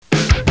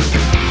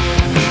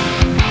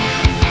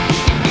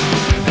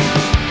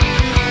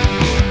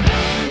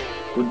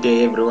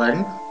day,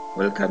 everyone.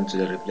 Welcome to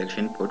the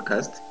Reflection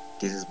Podcast.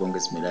 This is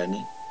Bonges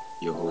Milani,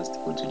 your host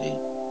for today.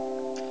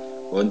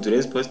 On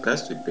today's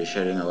podcast, we'll be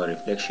sharing our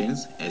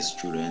reflections as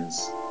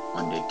students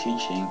on the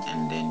teaching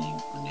and learning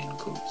online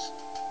course.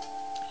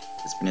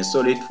 It's been a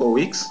solid 4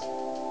 weeks,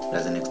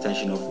 plus an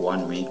extension of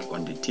 1 week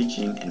on the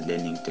teaching and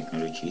learning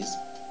technologies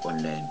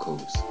online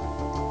course.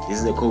 This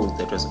is a course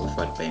that was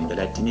offered by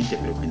Mdalatini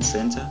Development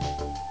Center,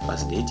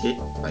 facilitated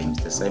by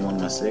Mr. Simon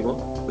Masego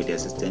with the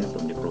assistance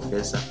from the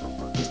professor,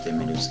 Mr.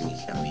 Melusi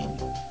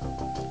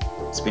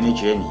Dlamini. It's been a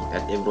journey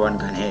that everyone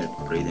can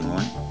help breathing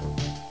on.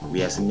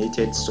 We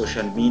assimilated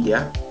social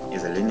media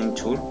as a learning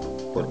tool,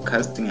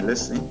 podcasting a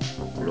lesson,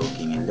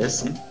 blogging a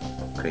lesson,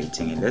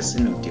 creating a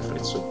lesson with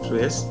different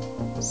softwares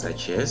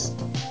such as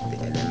the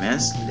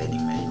LMS,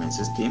 Learning Management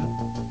System,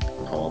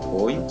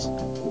 PowerPoint,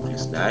 Google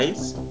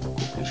Slides,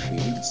 Google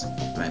Sheets,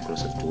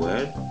 Microsoft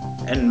Word,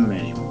 and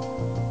many more.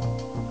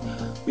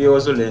 We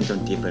also learned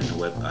on different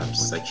web apps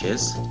such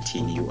as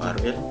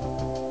TinyURL,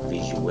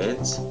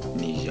 Visuwords,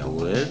 Ninja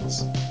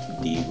Words,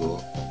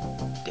 Digo,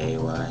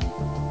 Day1,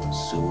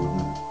 Zoom,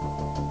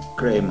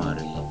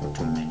 Grammarly,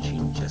 to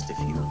mention just a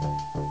few.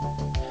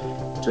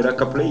 To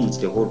recapitulate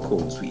the whole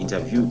course, we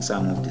interviewed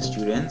some of the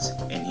students,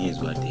 and here's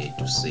what they had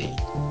to say.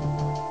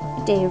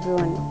 Good day,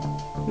 everyone.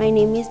 My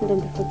name is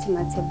Ndombifuti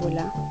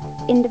Matebula.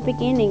 In the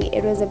beginning,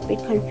 it was a bit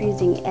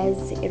confusing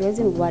as it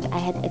wasn't what I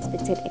had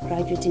expected a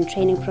graduate in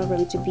training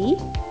program to be,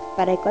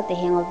 but I got the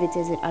hang of it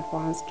as it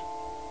advanced.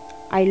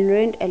 I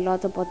learned a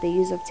lot about the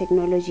use of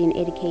technology in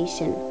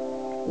education.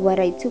 What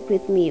I took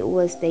with me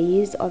was the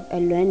use of a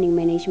learning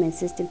management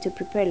system to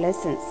prepare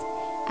lessons.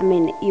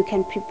 You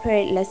can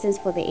prepare lessons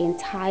for the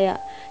entire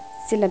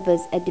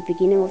syllabus at the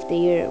beginning of the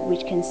year,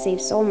 which can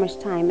save so much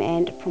time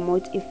and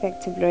promote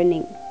effective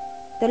learning.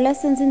 The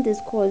lessons in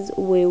this course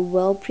were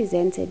well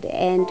presented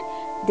and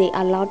they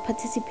allowed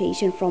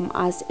participation from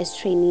us as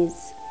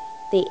trainees.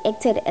 They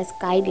acted as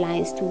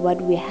guidelines to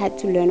what we had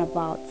to learn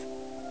about.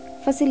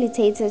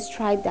 Facilitators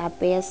tried their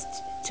best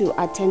to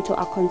attend to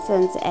our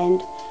concerns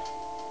and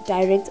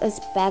direct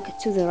us back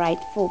to the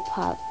rightful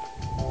path.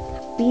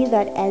 Be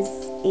that as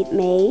it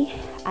may,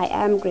 I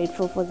am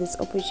grateful for this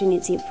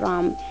opportunity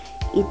from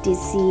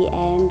EDC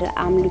and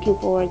I'm looking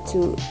forward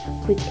to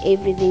put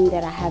everything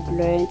that I have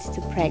learned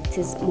to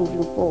practice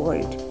moving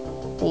forward.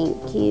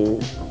 Thank you.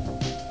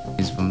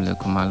 Is from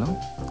Lekumalo,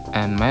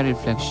 and my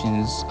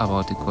reflections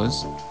about the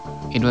course.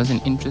 It was an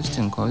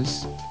interesting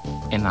course,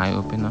 an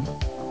eye-opener.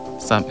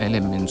 Some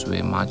elements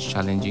were much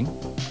challenging,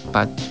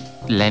 but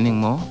learning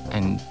more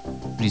and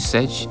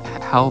research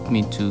helped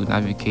me to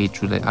navigate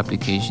through the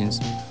applications.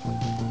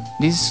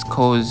 This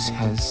course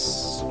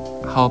has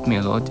helped me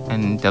a lot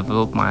and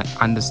develop my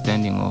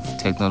understanding of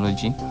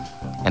technology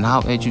and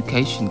how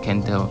education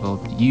can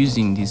develop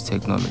using this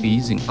technology,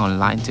 using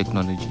online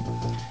technology.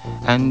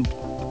 And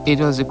it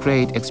was a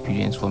great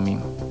experience for me.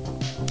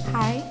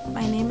 Hi,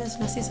 my name is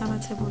Nosisa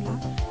Matebula,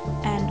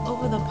 and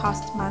over the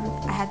past month,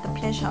 I had the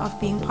pleasure of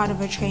being part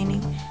of a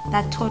training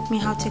that taught me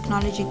how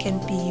technology can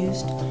be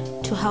used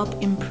to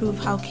help improve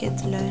how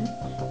kids learn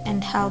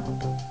and help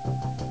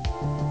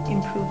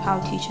improve how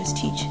teachers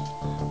teach.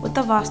 With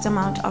the vast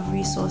amount of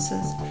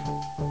resources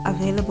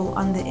available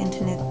on the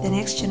internet, the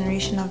next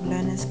generation of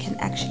learners can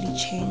actually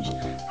change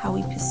how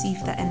we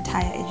perceive the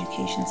entire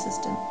education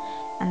system.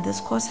 And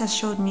this course has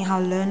showed me how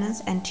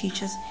learners and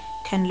teachers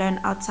can learn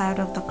outside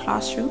of the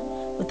classroom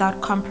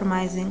without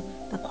compromising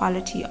the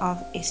quality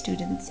of a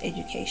student's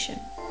education.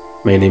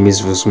 My name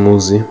is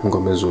Vusumuzi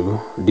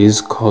Ngomezulu. This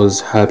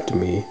course helped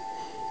me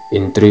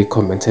in 3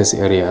 competence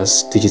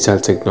areas: digital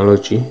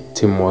technology,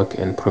 teamwork,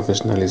 and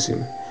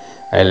professionalism.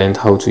 I learned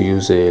how to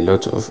use a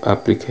lot of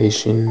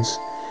applications.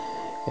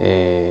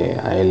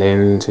 I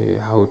learned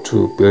how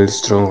to build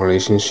strong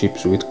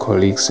relationships with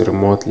colleagues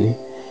remotely.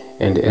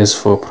 And as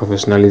for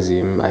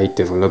professionalism, I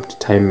developed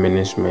time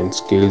management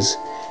skills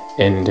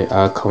and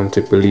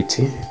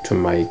accountability to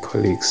my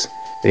colleagues.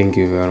 Thank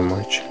you very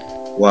much.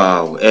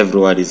 Wow,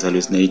 everyone is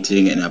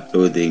hallucinating and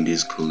uploading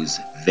this course.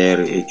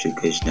 Very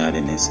educational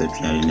and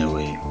exceptional in a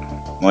way.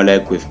 More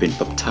like we've been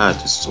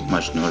baptized with so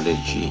much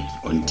knowledge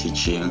on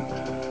teaching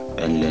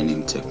and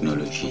learning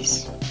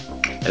technologies.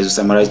 As we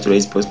summarize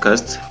today's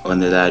podcast, on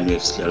the line we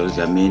have Slalo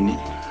Dlamini,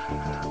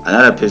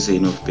 another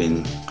person who's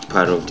been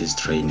part of this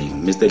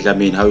training. Mr.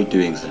 Dlamini, how are you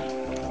doing, sir?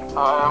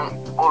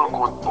 All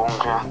good,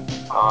 Bonke.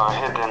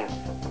 Had an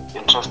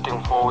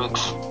interesting 4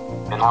 weeks.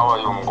 And how are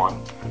you,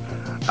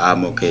 Mgon?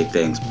 I'm okay,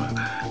 thanks, man.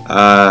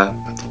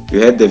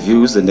 You heard the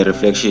views and the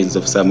reflections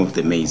of some of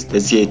the mates.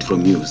 Let's hear it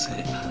from you,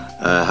 sir.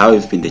 How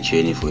has been the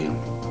journey for you?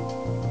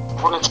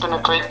 Well, it's been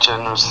a great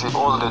journey. See,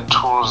 all the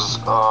tools,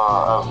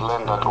 I've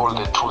learned that all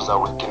the tools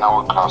are within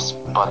our grasp,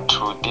 but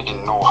we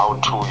didn't know how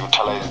to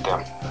utilize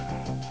them.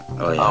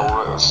 Oh,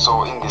 yeah.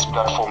 So in this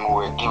platform,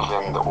 we were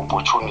given the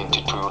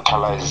opportunity to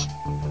utilize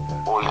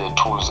all the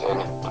tools,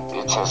 and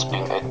it has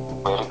been a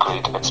very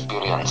great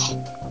experience.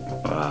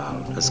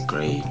 Wow, that's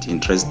great.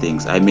 Interesting.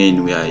 I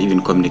mean, we are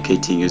even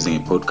communicating using a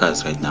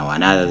podcast right now.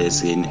 Another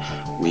lesson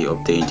we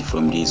obtained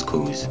from this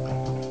course.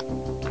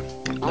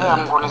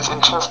 Yeah, Mnguni, it's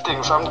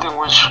interesting. Something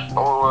which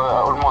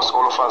almost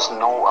all of us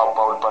know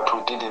about, but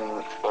we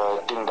didn't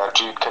think that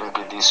it can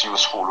be this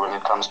useful when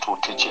it comes to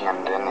teaching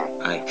and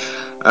learning.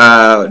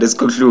 Aye. Let's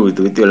conclude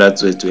with your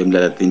last words to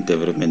Emlala Think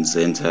Development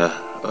Center,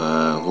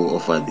 who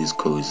offer this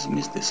course,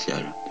 Mr.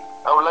 Slalo.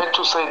 I would like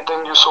to say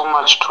thank you so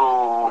much to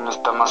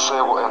Mr.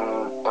 Masego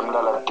and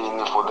Emlala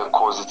Dini for the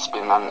course. It's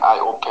been an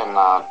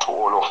eye-opener to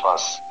all of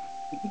us.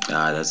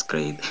 That's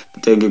great.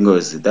 Thank you,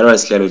 Ngozi. That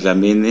was Slalo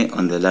Dlamini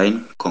on the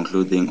line,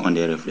 concluding on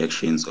the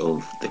reflections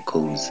of the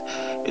course.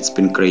 It's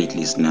been great,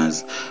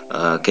 listeners.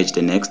 Catch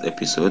the next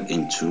episode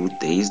in 2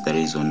 days, that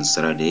is on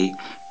Saturday,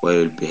 where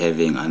we'll be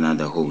having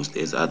another host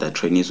as other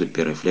trainees will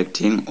be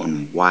reflecting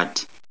on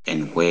what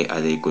and where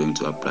are they going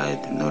to apply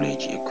the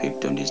knowledge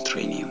equipped on this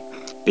training.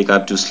 Big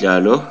up to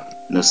Slalo,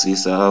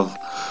 Nosisav,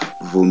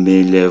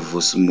 Vumile,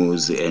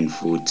 Vusumuzi, and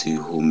Futi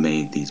who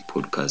made this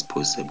podcast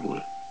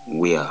possible.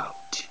 We are